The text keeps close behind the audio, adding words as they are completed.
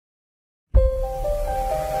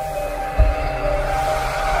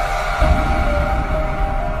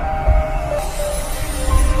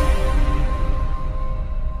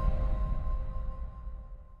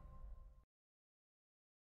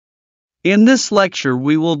In this lecture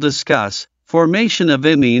we will discuss formation of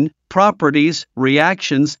imine, properties,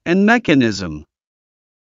 reactions, and mechanism.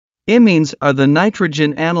 Imines are the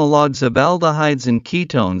nitrogen analogues of aldehydes and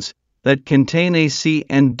ketones that contain a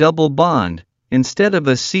C-N double bond instead of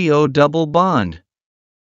a CO double bond.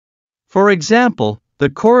 For example,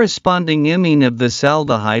 the corresponding imine of this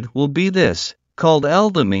aldehyde will be this, called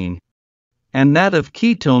aldimine, and that of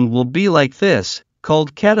ketone will be like this,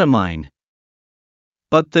 called ketamine.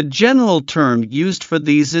 But the general term used for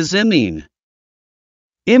these is imine.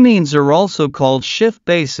 Imines are also called Schiff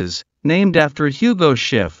bases, named after Hugo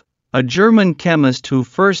Schiff, a German chemist who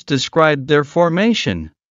first described their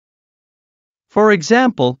formation. For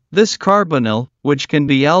example, this carbonyl, which can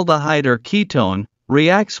be aldehyde or ketone,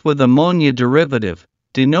 reacts with ammonia derivative,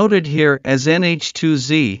 denoted here as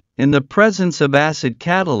NH2Z, in the presence of acid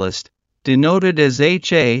catalyst, denoted as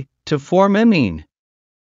HA, to form imine.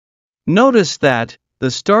 Notice that the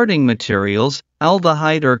starting materials,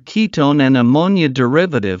 aldehyde or ketone and ammonia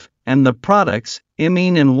derivative, and the products,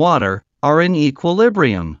 imine and water, are in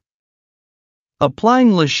equilibrium.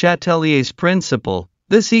 Applying Le Chatelier's principle,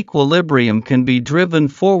 this equilibrium can be driven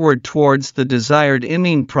forward towards the desired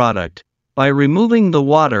imine product by removing the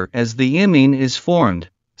water as the imine is formed,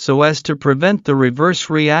 so as to prevent the reverse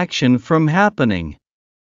reaction from happening.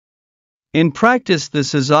 In practice,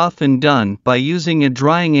 this is often done by using a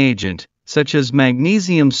drying agent, such as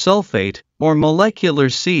magnesium sulfate or molecular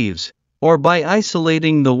sieves, or by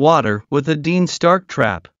isolating the water with a Dean-Stark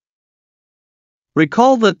trap.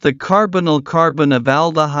 Recall that the carbonyl carbon of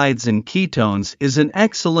aldehydes and ketones is an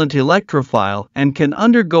excellent electrophile and can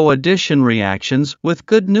undergo addition reactions with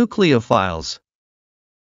good nucleophiles.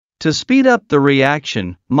 To speed up the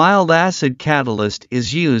reaction, mild acid catalyst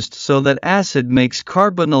is used so that acid makes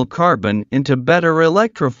carbonyl carbon into better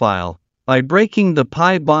electrophile by breaking the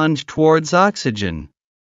pi bond towards oxygen.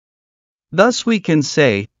 Thus we can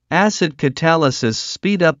say, acid catalysis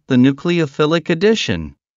speed up the nucleophilic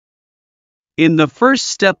addition. In the first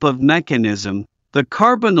step of mechanism, the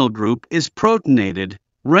carbonyl group is protonated,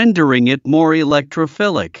 rendering it more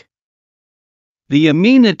electrophilic. The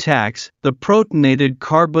amine attacks the protonated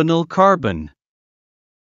carbonyl carbon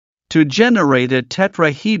to generate a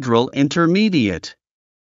tetrahedral intermediate.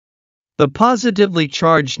 The positively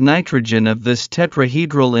charged nitrogen of this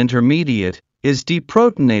tetrahedral intermediate is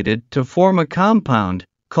deprotonated to form a compound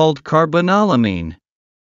called carbonylamine.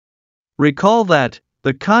 Recall that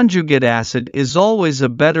the conjugate acid is always a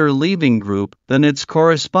better leaving group than its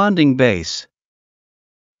corresponding base.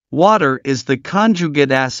 Water is the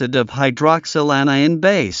conjugate acid of hydroxyl anion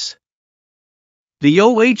base. The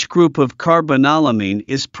OH group of carbonylamine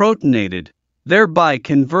is protonated, thereby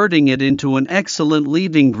converting it into an excellent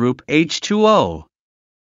leaving group H2O.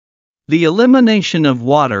 The elimination of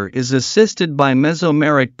water is assisted by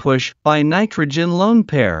mesomeric push by nitrogen lone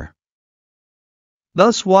pair.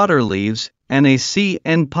 Thus water leaves, and a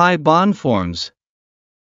C-N pi bond forms.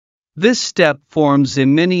 This step forms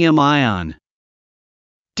iminium ion.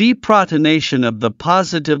 Deprotonation of the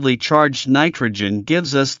positively charged nitrogen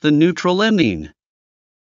gives us the neutral imine.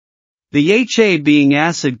 The HA, being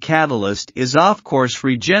acid catalyst, is of course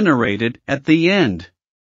regenerated at the end.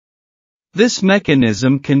 This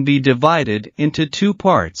mechanism can be divided into two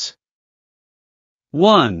parts.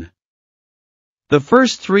 1. The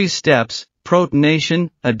first three steps,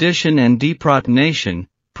 protonation, addition and deprotonation,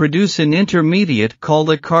 produce an intermediate called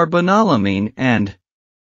a carbonylamine, and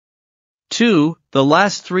 2. The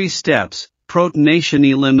last three steps, protonation,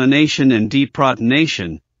 elimination and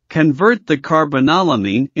deprotonation, convert the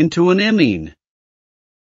carbonylamine into an imine.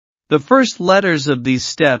 The first letters of these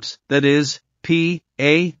steps, that is, P,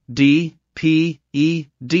 A, D, P, E,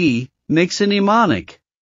 D, makes an imonic.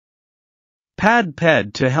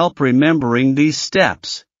 Pad to help remembering these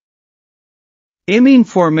steps. Imine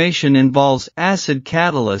formation involves acid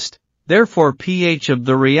catalyst, therefore pH of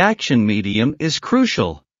the reaction medium is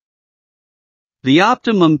crucial. The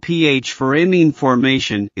optimum pH for imine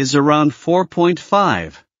formation is around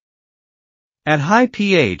 4.5. At high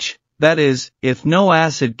pH, that is, if no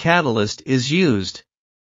acid catalyst is used,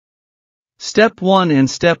 Step 1 and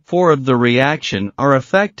Step 4 of the reaction are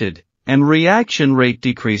affected, and reaction rate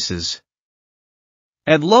decreases.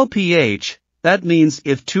 At low pH, that means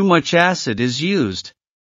if too much acid is used,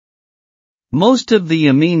 most of the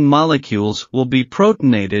amine molecules will be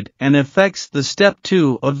protonated and affects the Step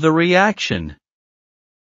 2 of the reaction.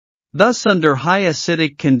 Thus under high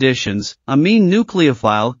acidic conditions, amine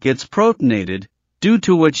nucleophile gets protonated, due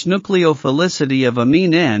to which nucleophilicity of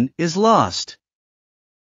amine N is lost.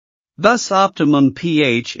 Thus optimum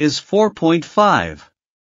pH is 4.5.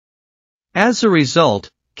 As a result,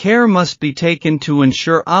 care must be taken to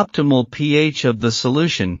ensure optimal pH of the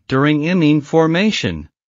solution during imine formation.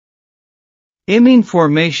 Imine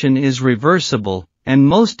formation is reversible, and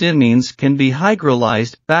most imines can be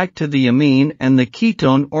hydrolyzed back to the amine and the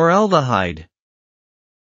ketone or aldehyde.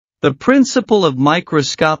 The principle of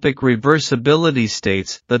microscopic reversibility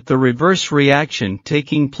states that the reverse reaction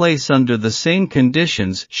taking place under the same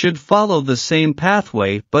conditions should follow the same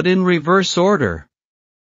pathway but in reverse order.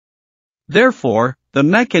 Therefore, the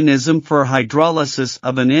mechanism for hydrolysis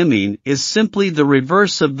of an imine is simply the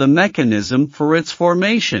reverse of the mechanism for its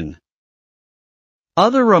formation.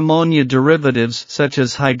 Other ammonia derivatives such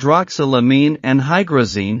as hydroxylamine and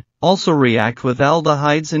hydrazine also react with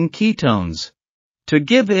aldehydes and ketones to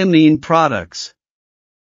give imine products.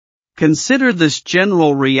 Consider this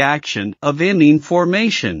general reaction of imine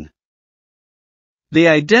formation. The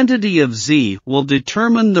identity of Z will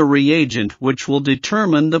determine the reagent which will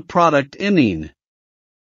determine the product imine.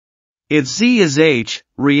 If Z is H,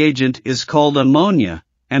 reagent is called ammonia,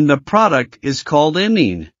 and the product is called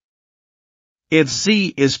imine. If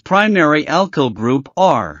Z is primary alkyl group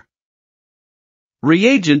R,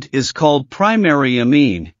 reagent is called primary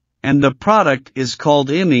amine, and the product is called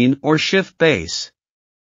imine or Schiff base.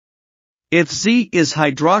 If Z is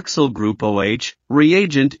hydroxyl group OH,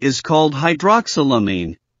 reagent is called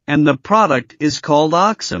hydroxylamine, and the product is called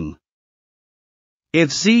oxime.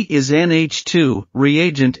 If Z is NH2,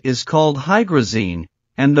 reagent is called hydrazine,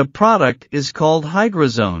 and the product is called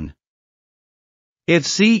hydrazone. If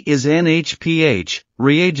Z is NHPH,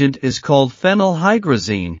 reagent is called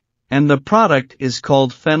phenylhydrazine, and the product is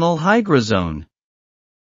called phenylhydrazone.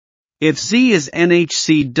 If Z is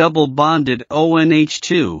NHC double bonded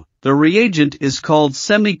ONH2, the reagent is called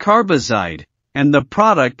semicarbazide, and the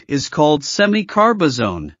product is called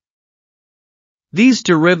semicarbazone. These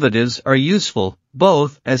derivatives are useful,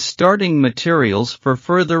 both as starting materials for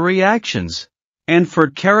further reactions, and for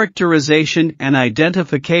characterization and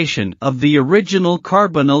identification of the original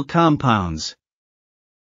carbonyl compounds.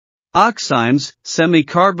 Oximes,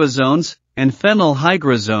 semicarbazones, and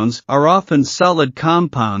phenylhydrazones are often solid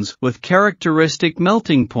compounds with characteristic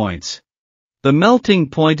melting points. The melting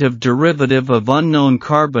point of derivative of unknown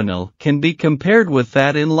carbonyl can be compared with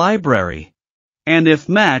that in library. And if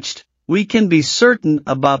matched, we can be certain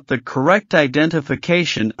about the correct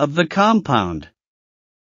identification of the compound.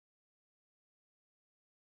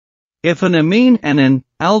 If an amine and an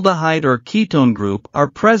aldehyde or ketone group are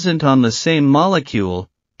present on the same molecule,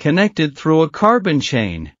 connected through a carbon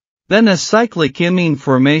chain, then a cyclic imine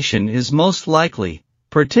formation is most likely,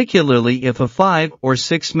 particularly if a 5 or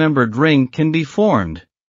 6-membered ring can be formed.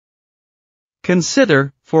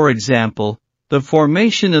 Consider, for example, the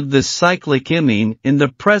formation of this cyclic imine in the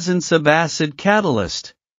presence of acid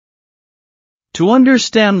catalyst. To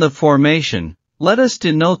understand the formation, let us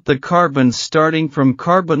denote the carbons starting from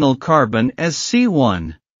carbonyl carbon as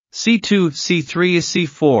C1, C2, C3 is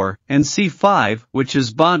C4, and C5, which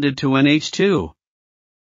is bonded to NH2.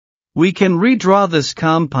 We can redraw this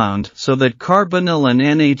compound so that carbonyl and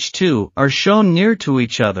NH2 are shown near to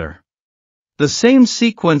each other. The same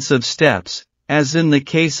sequence of steps, as in the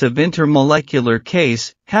case of intermolecular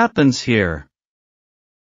case, happens here.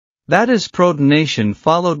 That is protonation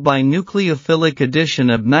followed by nucleophilic addition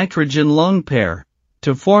of nitrogen lone pair,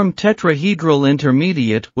 to form tetrahedral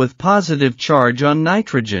intermediate with positive charge on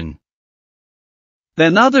nitrogen.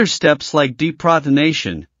 Then other steps like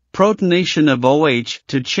deprotonation, protonation of OH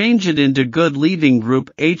to change it into good leaving group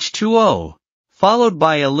H2O, followed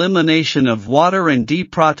by elimination of water and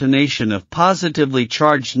deprotonation of positively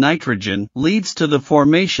charged nitrogen leads to the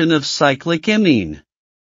formation of cyclic imine.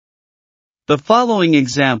 The following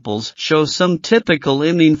examples show some typical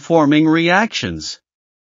imine-forming reactions.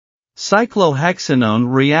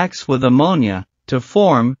 Cyclohexanone reacts with ammonia to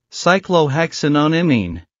form cyclohexanone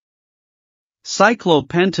imine.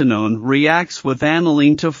 Cyclopentanone reacts with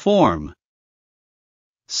aniline to form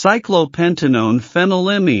cyclopentanone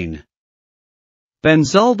phenylimine.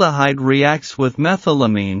 Benzaldehyde reacts with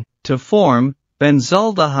methylamine to form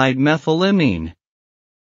benzaldehyde methylimine.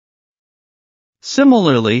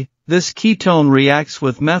 Similarly, this ketone reacts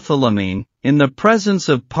with methylamine in the presence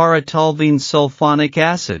of paratoluene sulfonic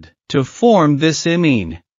acid to form this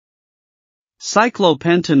imine.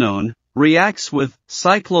 Cyclopentanone reacts with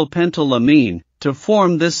cyclopentylamine to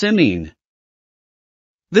form this imine.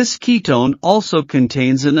 This ketone also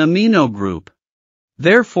contains an amino group.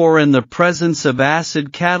 Therefore, in the presence of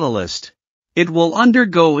acid catalyst, it will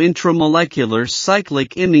undergo intramolecular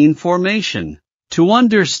cyclic imine formation. To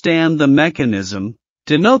understand the mechanism,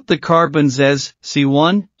 denote the carbons as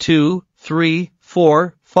C1, 2, 3,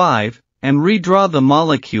 4, 5, and redraw the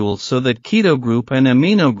molecule so that keto group and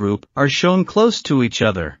amino group are shown close to each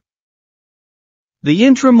other. The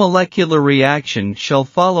intramolecular reaction shall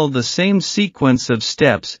follow the same sequence of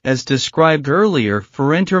steps as described earlier for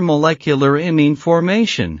intermolecular imine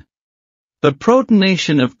formation. The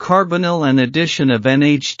protonation of carbonyl and addition of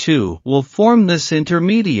NH2 will form this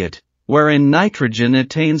intermediate, wherein nitrogen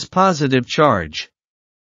attains positive charge.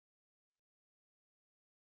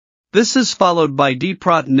 This is followed by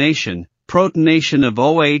deprotonation, protonation of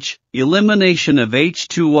OH, elimination of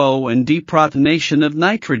H2O and deprotonation of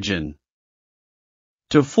nitrogen,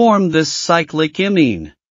 to form this cyclic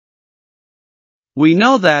imine. We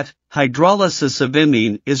know that hydrolysis of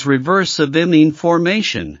imine is reverse of imine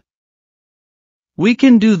formation. We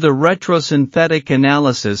can do the retrosynthetic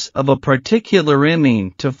analysis of a particular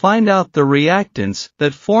imine to find out the reactants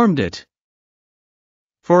that formed it.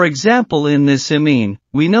 For example, in this imine,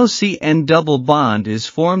 we know CN double bond is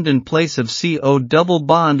formed in place of CO double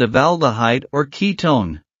bond of aldehyde or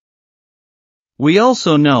ketone. We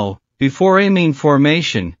also know, before imine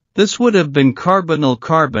formation, this would have been carbonyl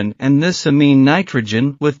carbon and this amine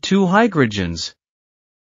nitrogen with 2 hydrogens.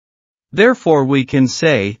 Therefore we can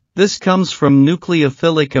say, this comes from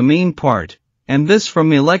nucleophilic amine part, and this from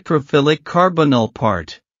electrophilic carbonyl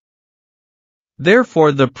part.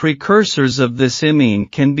 Therefore the precursors of this imine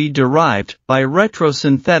can be derived by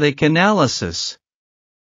retrosynthetic analysis.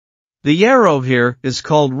 The arrow here is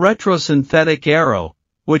called retrosynthetic arrow,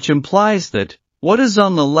 which implies that what is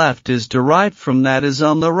on the left is derived from that is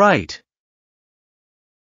on the right.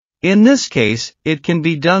 In this case, it can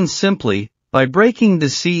be done simply by breaking the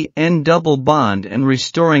CN double bond and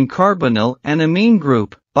restoring carbonyl and amine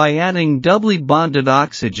group by adding doubly bonded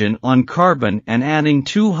oxygen on carbon and adding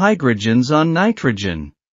 2 hydrogens on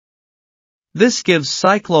nitrogen. This gives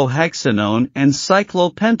cyclohexanone and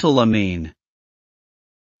cyclopentylamine.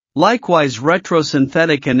 Likewise,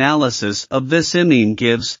 retrosynthetic analysis of this imine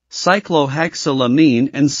gives cyclohexylamine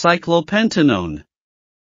and cyclopentanone.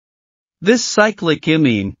 This cyclic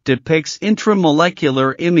imine depicts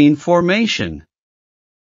intramolecular imine formation.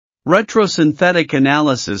 Retrosynthetic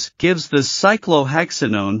analysis gives the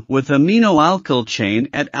cyclohexanone with amino-alkyl chain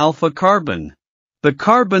at alpha carbon. The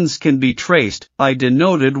carbons can be traced by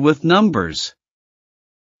denoted with numbers.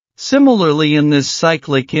 Similarly, in this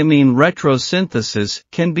cyclic imine, retrosynthesis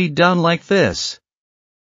can be done like this.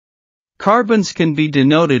 Carbons can be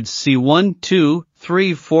denoted C1, 2,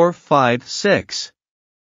 3, 4, 5, 6.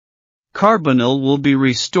 Carbonyl will be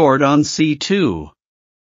restored on C2.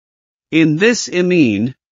 In this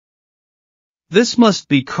imine, this must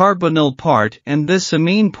be carbonyl part and this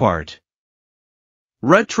amine part.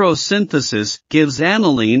 Retrosynthesis gives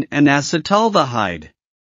aniline and acetaldehyde.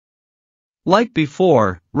 Like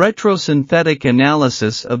before, retrosynthetic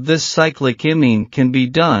analysis of this cyclic imine can be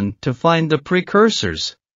done to find the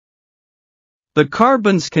precursors. The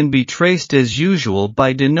carbons can be traced as usual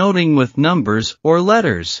by denoting with numbers or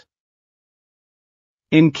letters.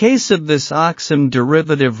 In case of this oxime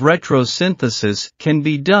derivative, retrosynthesis can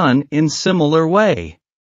be done in similar way.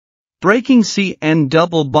 Breaking CN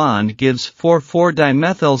double bond gives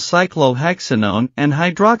 4,4-dimethyl cyclohexanone and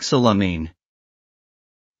hydroxylamine.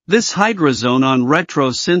 This hydrazone on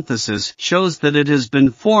retrosynthesis shows that it has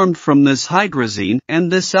been formed from this hydrazine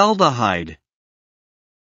and this aldehyde.